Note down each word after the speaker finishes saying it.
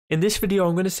In this video,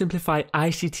 I'm going to simplify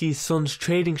ictSon's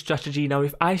trading strategy. Now,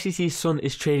 if ictSon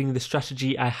is trading the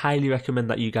strategy, I highly recommend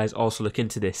that you guys also look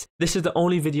into this. This is the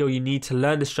only video you need to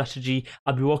learn the strategy.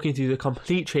 I'll be walking through the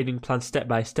complete trading plan step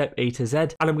by step, A to Z,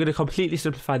 and I'm going to completely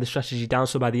simplify the strategy down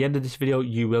so by the end of this video,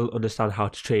 you will understand how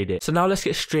to trade it. So now let's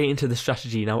get straight into the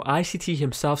strategy. Now, ICT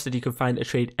himself said you can find a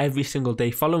trade every single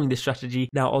day following this strategy.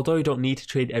 Now, although you don't need to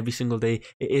trade every single day,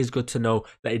 it is good to know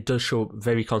that it does show up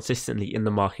very consistently in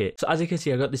the market. So as you can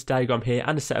see, I got this diagram here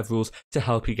and a set of rules to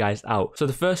help you guys out. So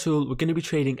the first rule, we're going to be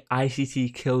trading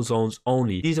ICT kill zones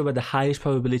only. These are where the highest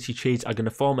probability trades are going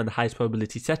to form and the highest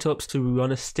probability setups. So we want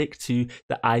to stick to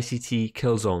the ICT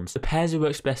kill zones. The pairs it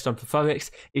works best on for Forex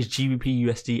is GBP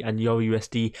USD and Euro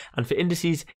USD, and for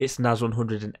indices it's NAS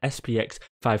 100 and SPX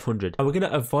 500. And we're going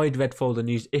to avoid red folder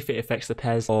news if it affects the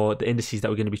pairs or the indices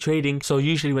that we're going to be trading. So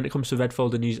usually when it comes to red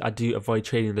folder news, I do avoid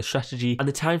trading the strategy. And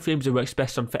the time frames it works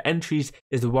best on for entries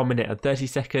is the 1 minute and 30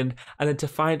 second. And then to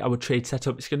find our trade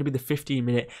setup, it's going to be the 15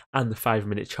 minute and the 5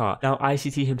 minute chart. Now,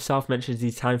 ICT himself mentions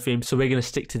these time frames, so we're going to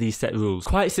stick to these set rules.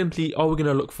 Quite simply, all we're going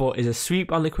to look for is a sweep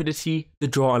on liquidity, the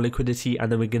draw on liquidity, and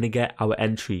then we're going to get our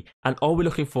entry. And all we're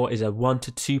looking for is a 1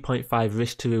 to 2.5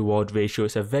 risk to reward ratio.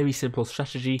 It's a very simple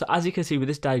strategy. So as you can see with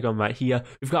this diagram right here,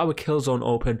 we've got our kill zone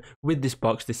open with this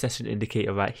box, this session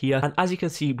indicator right here. And as you can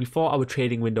see, before our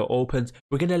trading window opens,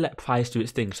 we're going to let price do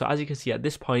its thing. So as you can see at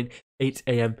this point, 8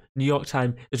 AM New York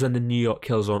time is when the New York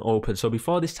kill zone opens. So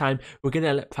before this time, we're going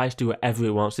to let price do whatever it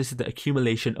wants. This is the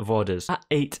accumulation of orders. At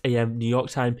 8 AM New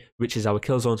York time, which is our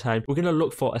kill zone time, we're going to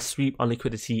look for a sweep on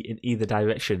liquidity in either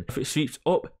direction. If it sweeps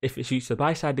up, if it sweeps the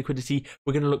buy side liquidity,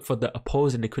 we're going to look for the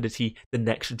opposing liquidity, the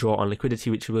next draw on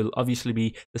liquidity, which will obviously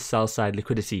be the sell side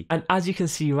liquidity. And as you can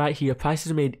see right here,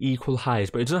 prices made equal highs,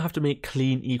 but it doesn't have to make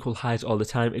clean equal highs all the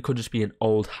time. It could just be an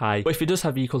old high. But if it does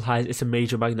have equal highs, it's a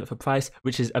major magnet for price,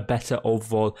 which is a better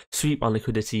overall sweep on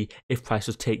liquidity if price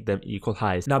does take them equal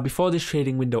highs. Now, before this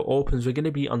trading window opens, we're going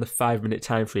to be on the 5 minute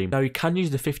time frame. Now, you can use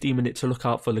the 15 minute to look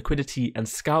out for liquidity and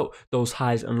scout those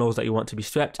highs and lows that you want to be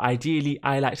swept. Ideally,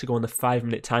 I like to go on the 5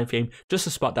 minute time frame just to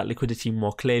spot that liquidity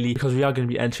more clearly, because we are going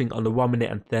to be entering on the 1 minute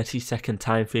and 30 second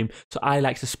time frame. So I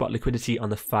like to spot liquidity on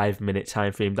the 5 minute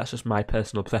time frame. That's just my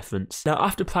personal preference. Now,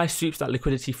 after price sweeps that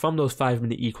liquidity from those 5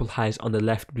 minute equal highs on the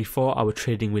left before our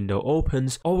trading window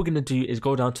opens, all we're going to do is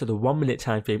go down to the 1 minute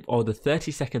time frame or the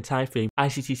 30 second time frame.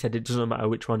 ICT said it doesn't matter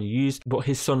which one you use, but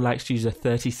his son likes to use a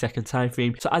 30 second time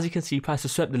frame. So as you can see, price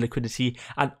has swept the liquidity,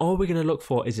 and all we're going to look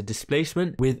for is a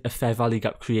displacement with a fair value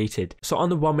gap created. So on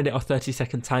the 1 minute or 30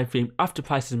 second time frame, after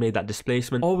price has made that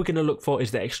displacement, all we're going to look for is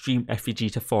the extreme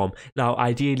FVG to form. Now,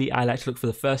 ideally, I like to look for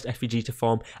the first FVG to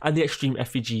form, and the extreme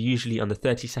FVG usually on the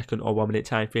 30 second or 1 minute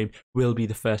time frame will be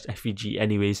the first FVG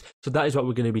anyways. So that is what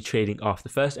we're going to be trading off, the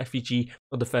first FVG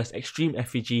or the first extreme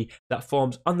FVG that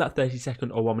forms on that 30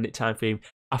 second or 1 minute time frame.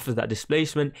 After that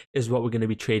displacement is what we're going to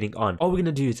be trading on. All we're going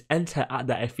to do is enter at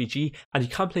that FVG, and you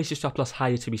can place your stop loss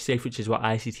higher to be safe, which is what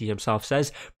ICT himself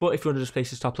says. But if you want to just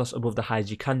place your stop loss above the highs,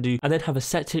 you can do, and then have a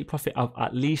set take profit of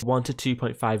at least 1 to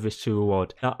 2.5 risk to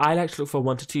reward. Now, I like to look for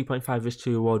 1 to 2.5 risk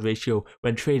to reward ratio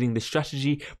when trading this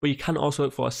strategy, but you can also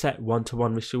look for a set 1 to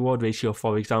 1 risk to reward ratio,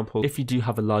 for example, if you do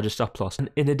have a larger stop loss. And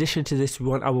in addition to this, we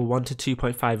want our 1 to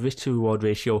 2.5 risk to reward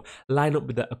ratio line up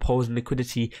with the opposing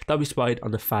liquidity that we spotted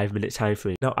on the 5 minute time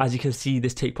frame. Now, as you can see,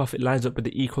 this take profit lines up with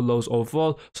the equal lows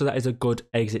overall, so that is a good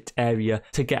exit area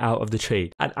to get out of the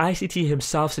trade. And ICT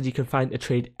himself said you can find a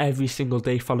trade every single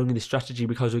day following this strategy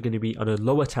because we're going to be on a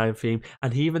lower time frame,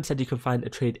 and he even said you can find a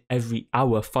trade every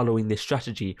hour following this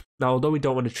strategy. Now, although we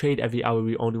don't want to trade every hour,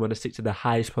 we only want to stick to the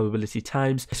highest probability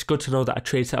times. It's good to know that a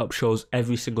trade setup shows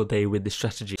every single day with this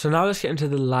strategy. So now let's get into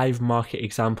the live market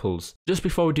examples. Just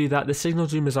before we do that, the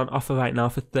Signals Room is on offer right now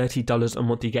for $30 a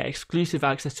month. You get exclusive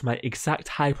access to my exact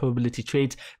high probability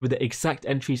trades with the exact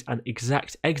entries and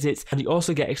exact exits, and you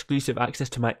also get exclusive access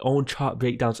to my own chart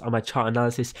breakdowns and my chart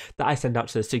analysis that I send out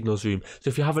to the Signals Room. So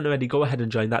if you haven't already, go ahead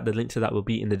and join that. The link to that will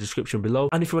be in the description below.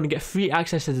 And if you want to get free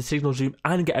access to the Signals Room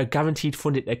and get a guaranteed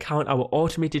funded account, our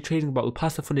automated trading bot will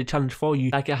pass the funded challenge for you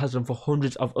like it has done for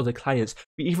hundreds of other clients.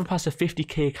 We even passed a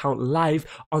 50k account live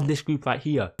on this group right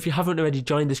here. If you haven't already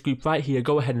joined this group right here,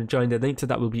 go ahead and join. The link to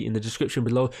that will be in the description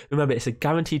below. Remember, it's a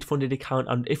guaranteed funded account,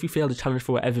 and if you fail the challenge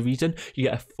for whatever reason, you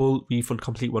get a full refund,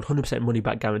 complete 100% money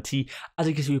back guarantee. As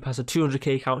you can see, we pass a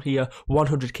 200k account here,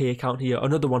 100k account here,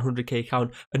 another 100k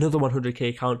account, another 100k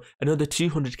account, another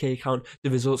 200k account.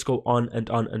 The results go on and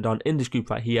on and on in this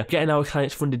group right here, getting our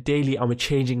clients funded daily, and we're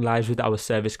changing trading live with our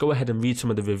service, go ahead and read some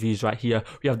of the reviews right here.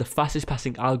 We have the fastest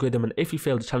passing algorithm, and if you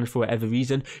fail the challenge for whatever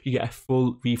reason, you get a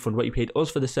full refund, what you paid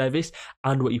us for the service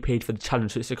and what you paid for the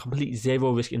challenge. So it's a complete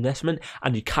zero risk investment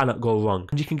and you cannot go wrong.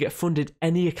 And you can get funded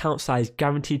any account size,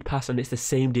 guaranteed pass, and it's the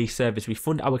same day service. We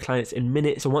fund our clients in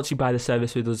minutes, so once you buy the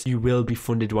service with us, you will be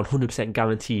funded 100%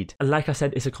 guaranteed. And like I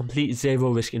said, it's a complete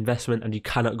zero risk investment and you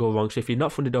cannot go wrong. So if you're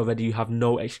not funded already, you have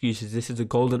no excuses. This is a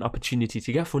golden opportunity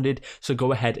to get funded, so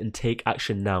go ahead and take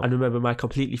action now. And remember, my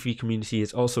completely free community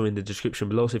is also in the description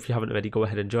below, so if you haven't already, go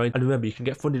ahead and join. And remember, you can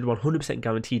get funded 100%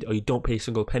 guaranteed, or you don't pay a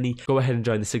single penny. Go ahead and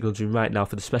join the Signal Dream right now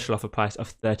for the special offer price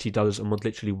of $30 a month,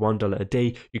 literally $1 a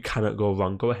day. You cannot go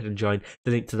wrong. Go ahead and join.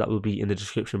 The link to that will be in the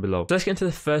description below. So let's get into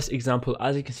the first example.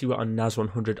 As you can see, we're on NAS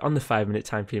 100 on the 5-minute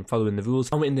time frame, following the rules,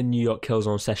 and we're in the New York kill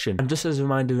zone session. And just as a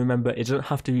reminder, remember, it doesn't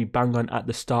have to be bang on at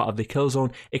the start of the kill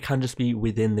zone. It can just be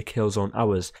within the kill zone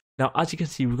hours. Now, as you can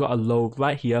see, we've got a low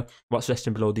right here. What's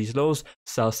resting below these lows?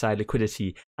 Sell side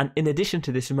liquidity. And in addition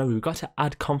to this, remember, we've got to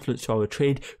add confidence to our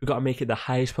trade. We've got to make it the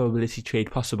highest probability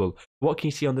trade possible. What can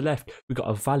you see on the left? We've got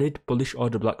a valid bullish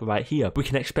order block right here. We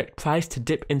can expect price to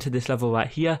dip into this level right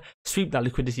here, sweep that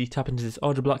liquidity, tap into this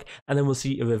order block, and then we'll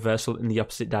see a reversal in the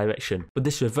opposite direction. But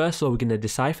this reversal, we're going to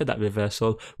decipher that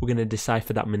reversal. We're going to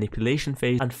decipher that manipulation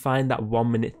phase and find that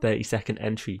 1 minute 30-second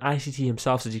entry. ICT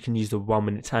himself says you can use the 1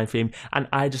 minute time frame, and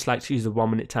I just like to use the 1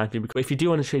 minute time frame, because if you do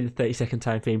want to trade the 30-second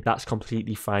time frame, that's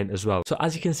completely fine as well. So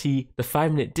as you can see, the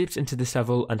 5 minute dips into this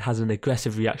level and has an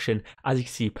aggressive reaction. As you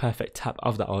can see, perfect tap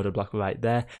of that order block right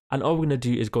there. And all we're going to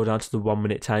do is go down to the 1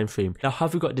 minute time frame. Now,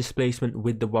 have we got displacement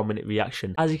with the 1 minute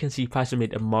reaction? As you can see, price has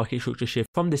made a market structure shift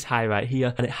from this high right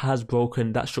here, and it has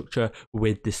broken that structure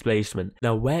with displacement.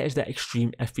 Now, where is the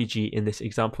extreme FVG in this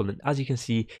example? And as you can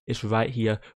see, it's right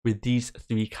here with these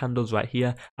 3 candles right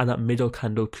here, and that middle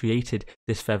candle created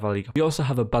this fair value gap. We also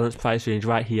have a balanced price range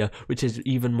right here, which is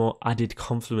even more added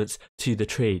confluence to the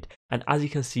trade. And as you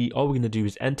can see, all we're going to do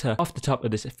is enter off the top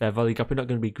of this fair value gap. We're not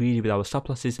going to be greedy with our stop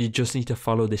losses. You just need to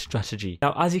follow this strategy.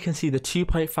 Now, as you can see, the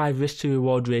 2.5 risk to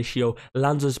reward ratio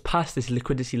lands us past this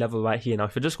liquidity level right here. Now,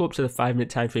 if I just go up to the 5 minute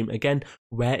time frame again,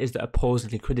 where is the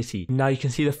opposing liquidity? Now, you can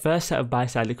see the first set of buy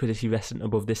side liquidity resting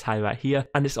above this high right here,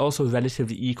 and it's also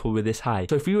relatively equal with this high.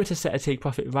 So if we were to set a take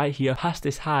profit right here past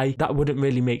this high, that wouldn't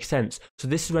really make sense. So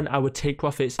this is when I would take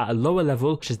profits at a lower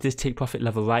level, which is this take profit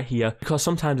level right here, because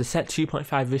sometimes the set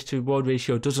 2.5 risk to reward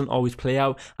ratio doesn't always play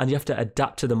out, and you have to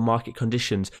adapt to the market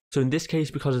conditions. So in this case,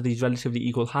 because of these relatively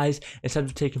equal highs, instead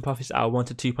of taking profits at a 1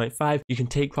 to 2.5, you can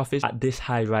take profits at this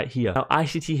high right here. Now,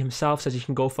 ICT himself says you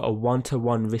can go for a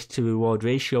 1-to-1 risk to reward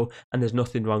ratio, and there's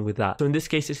nothing wrong with that. So in this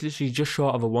case, it's literally just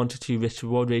short of a 1 to 2 risk to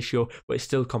reward ratio, but it's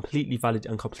still completely valid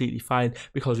and completely fine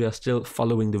because we are still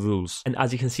following the rules. And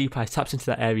as you can see, price taps into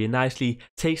that area nicely,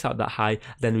 takes out that high,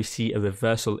 then we see a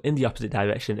reversal in the opposite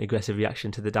direction, aggressive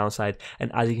reaction to the downside,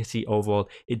 and as you can see, overall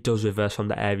it does reverse from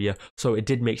that area. So it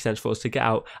did make sense for us to get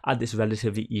out at this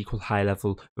relatively equal high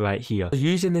level right here. So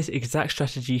using this exact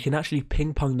strategy, you can actually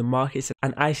ping pong the markets,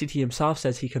 and ICT himself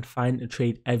says he can find and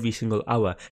trade every single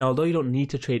hour. Now, although you don't need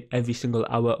to trade every single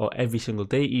hour or every single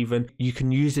day even, you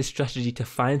can use this strategy to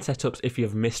find setups if you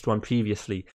have missed one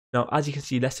previously. Now, as you can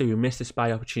see, let's say we missed this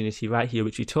buy opportunity right here,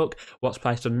 which we took. What's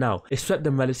price done now? It swept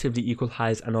them relatively equal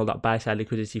highs and all that buy side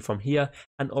liquidity from here,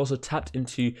 and also tapped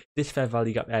into this fair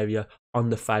value gap area on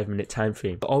the 5 minute time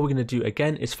frame. But all we're going to do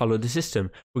again is follow the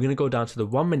system. We're going to go down to the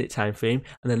 1 minute time frame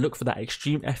and then look for that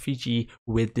extreme FVG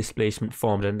with displacement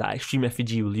formed, and that extreme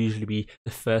FVG will usually be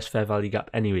the first fair value gap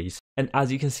anyways. And as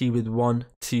you can see, with 1,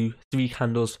 2, 3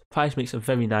 candles, price makes a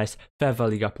very nice fair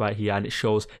value gap right here, and it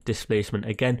shows displacement.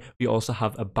 Again, we also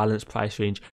have a balanced price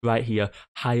range right here.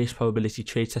 Highest probability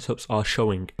trade setups are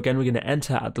showing. Again, we're going to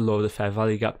enter at the low of the fair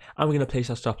value gap, and we're going to place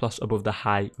our stop loss above the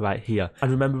high right here.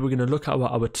 And remember, we're going to look at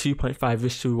what our 2.5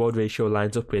 risk to reward ratio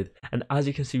lines up with. And as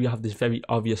you can see, we have this very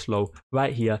obvious low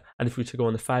right here, and if we were to go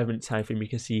on the 5 minute time frame, you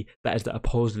can see that is the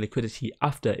opposing liquidity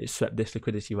after it swept this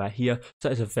liquidity right here. So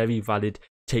that is a very valid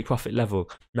take profit level.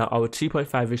 Now, our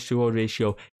 2.5 risk to reward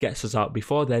ratio gets us out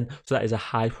before then, so that is a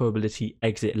high probability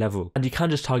exit level. And you can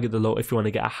just target the low if you want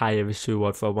to get a higher risk to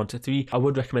reward for a 1 to 3. I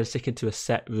would recommend sticking to a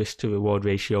set risk to reward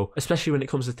ratio, especially when it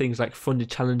comes to things like funded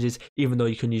challenges. Even though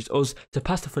you can use us to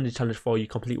pass the funded challenge for you,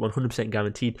 complete 100%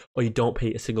 guaranteed, or you don't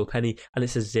pay a single penny, and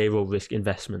it's a zero risk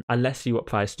investment. And let's see what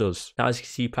price does. Now, as you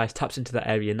can see, price taps into that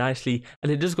area nicely,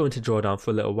 and it does go into drawdown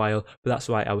for a little while, but that's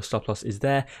why our stop loss is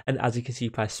there. And as you can see,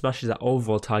 price smashes that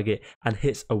overall target and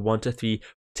hits a 1 to 3,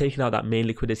 taking out that main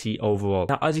liquidity overall.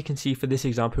 Now, as you can see, for this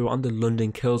example, we're on the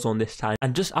London kill zone this time,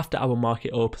 and just after our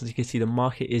market opens, you can see the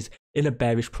market is in a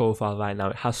bearish profile right now.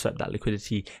 It has swept that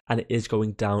liquidity and it is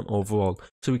going down overall.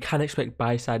 So we can expect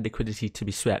buy side liquidity to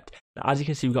be swept. Now, as you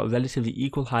can see, we've got relatively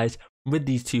equal highs with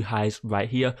these two highs right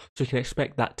here, so we can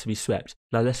expect that to be swept.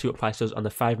 Now let's see what price does on the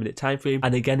 5-minute time frame,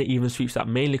 and again it even sweeps that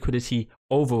main liquidity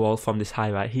overall from this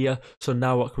high right here. So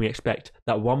now what can we expect?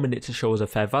 That 1 minute to show us a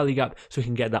fair value gap, so we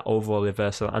can get that overall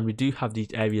reversal, and we do have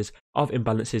these areas of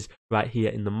imbalances right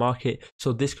here in the market,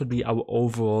 so this could be our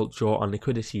overall draw on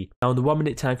liquidity. Now on the 1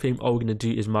 minute time frame, all we're going to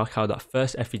do is mark out that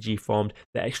first FVG formed,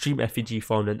 the extreme FVG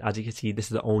formed, and as you can see, this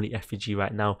is the only FVG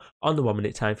right now on the 1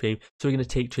 minute time frame. So we're going to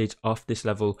take trades off this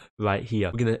level right here.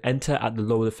 We're going to enter at the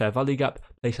low of the fair value gap,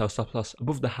 place our stop loss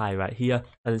above the high right here,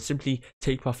 and then simply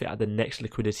take profit at the next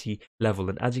liquidity level.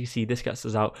 And as you can see, this gets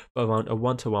us out for around a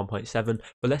 1 to 1.7,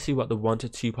 but let's see what the 1 to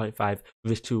 2.5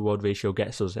 risk to reward ratio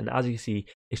gets us. And as you can see,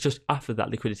 it's just after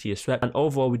that liquidity is swept, and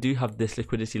overall we do have this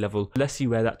liquidity level. Let's see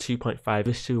where that 2.5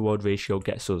 risk to reward ratio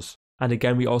gets us. And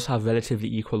again, we also have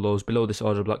relatively equal lows below this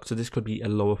order block, so this could be a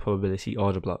lower probability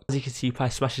order block. As you can see,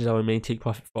 price smashes our main take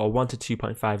profit for a 1 to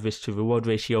 2.5 risk to reward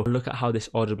ratio. And look at how this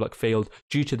order block failed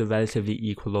due to the relatively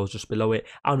equal lows just below it.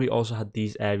 And we also had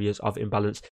these areas of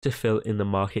imbalance to fill in the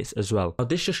markets as well. Now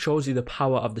this just shows you the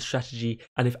power of the strategy.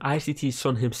 And if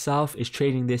ictson himself is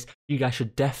trading this, you guys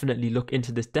should definitely look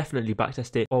into this, definitely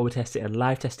backtest it, forward test it, and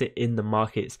live test it in the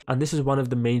markets. And this is one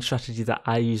of the main strategies that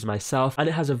I use myself, and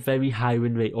it has a very high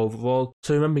win rate overall.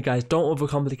 So remember guys, don't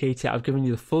overcomplicate it. I've given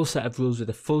you the full set of rules with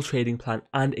a full trading plan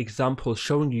and examples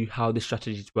showing you how this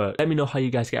strategies work. Let me know how you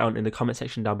guys get on in the comment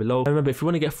section down below. And remember, if you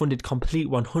want to get funded complete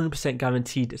 100%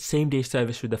 guaranteed same day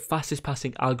service with the fastest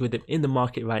passing algorithm in the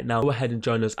market right now, go ahead and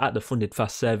join us at the Funded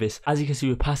Fast service. As you can see,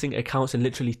 we're passing accounts in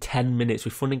literally 10 minutes.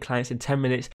 We're funding clients in 10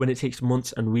 minutes when it takes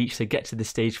months and weeks to get to this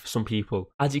stage for some people.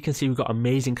 As you can see, we've got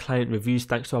amazing client reviews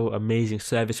thanks to our amazing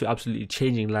service. We're absolutely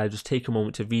changing lives. Just take a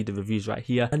moment to read the reviews right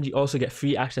here, and you also get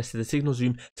free access to the signals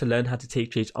room to learn how to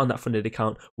take trades on that funded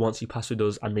account once you pass with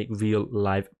us and make real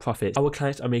live profits. Our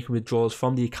clients are making withdrawals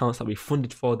from the accounts that we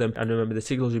funded for them, and remember, the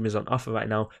signals room is on offer right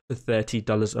now for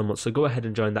 $30 a month, so go ahead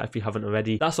and join that if you haven't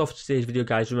already. That's all for today's video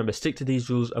guys. Remember, stick to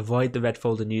these rules, avoid the red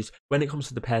folder news when it comes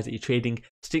to the pairs that you're trading,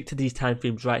 stick to these time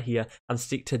frames right here, and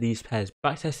stick to these pairs.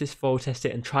 Backtest this, forward test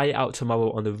it, and try it out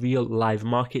tomorrow on the real live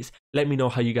markets. Let me know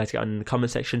how you guys get on in the comment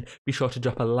section. Be sure to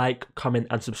drop a like, comment,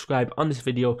 and subscribe on this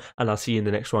video, and I'll see you in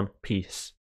the next one. Peace.